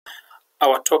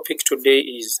Our topic today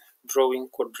is drawing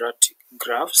quadratic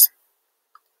graphs.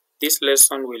 This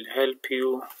lesson will help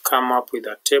you come up with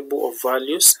a table of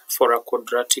values for a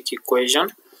quadratic equation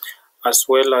as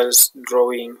well as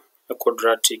drawing a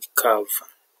quadratic curve.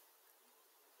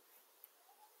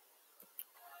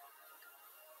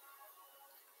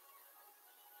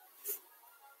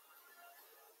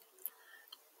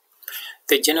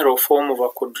 The general form of a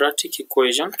quadratic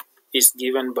equation is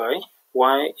given by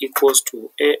y equals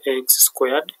to ax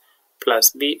squared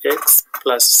plus bx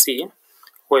plus c,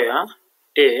 where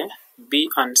a, b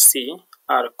and c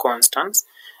are constants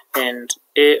and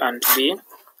a and b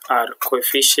are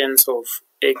coefficients of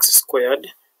x squared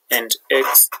and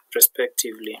x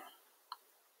respectively.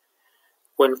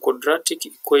 When quadratic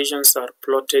equations are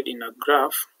plotted in a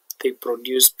graph, they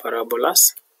produce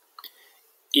parabolas.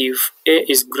 If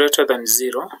a is greater than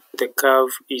 0, the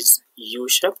curve is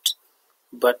U-shaped,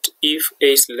 but if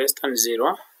a is less than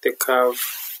 0, the curve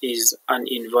is an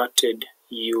inverted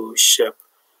U shape.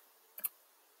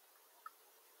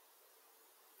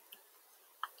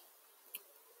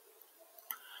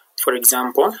 For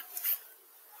example,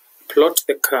 plot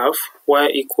the curve y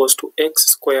equals to x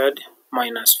squared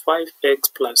minus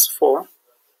 5x plus 4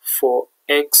 for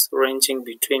x ranging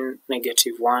between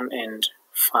 -1 and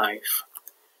 5.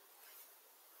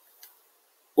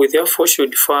 We therefore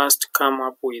should first come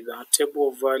up with a table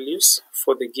of values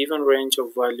for the given range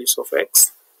of values of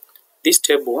x. This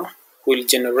table will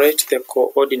generate the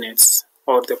coordinates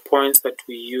or the points that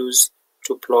we use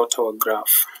to plot our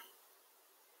graph.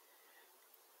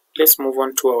 Let's move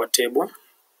on to our table.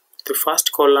 The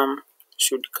first column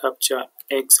should capture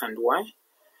x and y.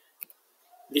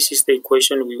 This is the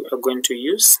equation we are going to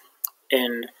use,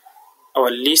 and our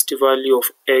least value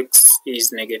of x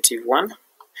is -1.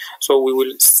 So we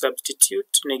will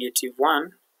substitute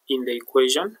 -1 in the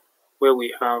equation where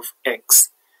we have x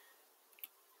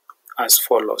as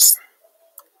follows.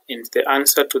 And the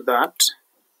answer to that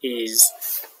is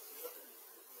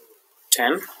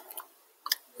 10.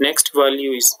 Next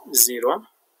value is 0.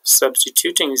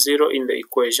 Substituting 0 in the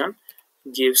equation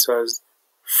gives us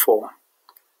 4.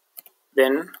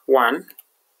 Then 1.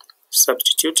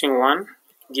 Substituting 1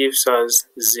 gives us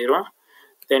 0.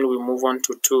 Then we move on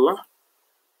to 2.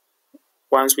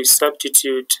 Once we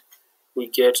substitute, we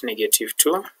get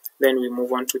 -2. Then we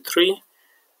move on to 3.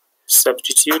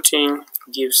 Substituting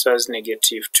gives us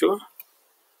 -2.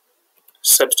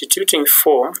 Substituting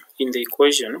 4 in the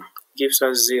equation gives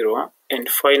us 0. And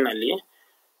finally,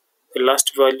 the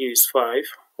last value is 5,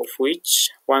 of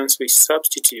which once we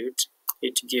substitute,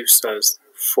 it gives us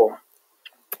 4.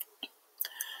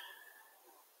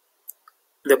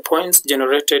 The points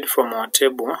generated from our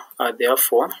table are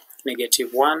therefore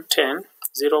 -1, 10,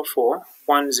 0, 4,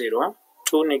 1, 0,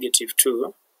 2,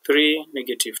 -2, 3,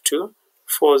 -2,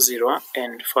 4, 0,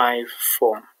 and 5,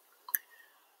 4.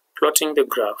 Plotting the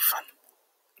graph.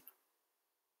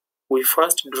 We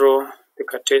first draw the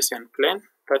Cartesian plane,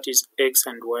 that is x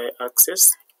and y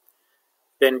axis.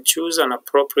 Then choose an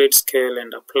appropriate scale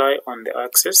and apply on the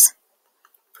axis.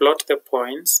 Plot the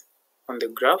points on the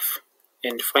graph,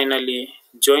 and finally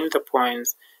join the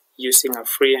points using a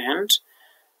freehand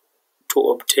to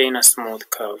obtain a smooth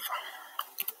curve.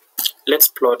 Let's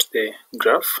plot the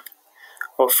graph.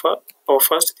 Our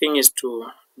first thing is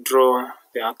to draw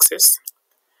the axis.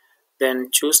 Then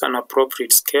choose an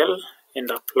appropriate scale and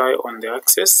apply on the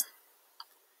axis.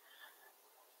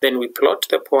 Then we plot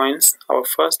the points. Our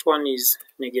first one is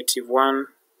 -1,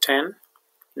 10.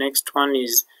 Next one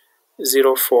is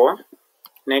 0, 4.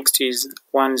 Next is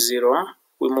 1, 0.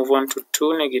 We move on to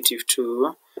 2,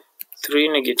 -2, 3,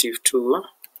 -2,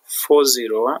 4,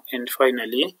 0, and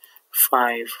finally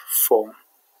 5, 4.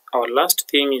 Our last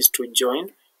thing is to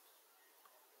join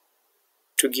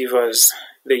to give us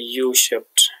the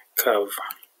U-shaped curve.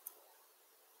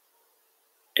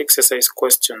 Exercise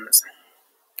questions.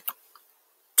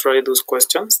 Try those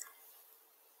questions.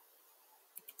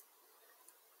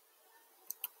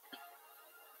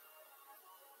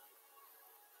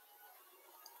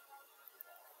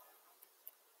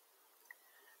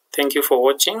 Thank you for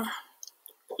watching.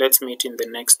 Let's meet in the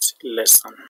next lesson.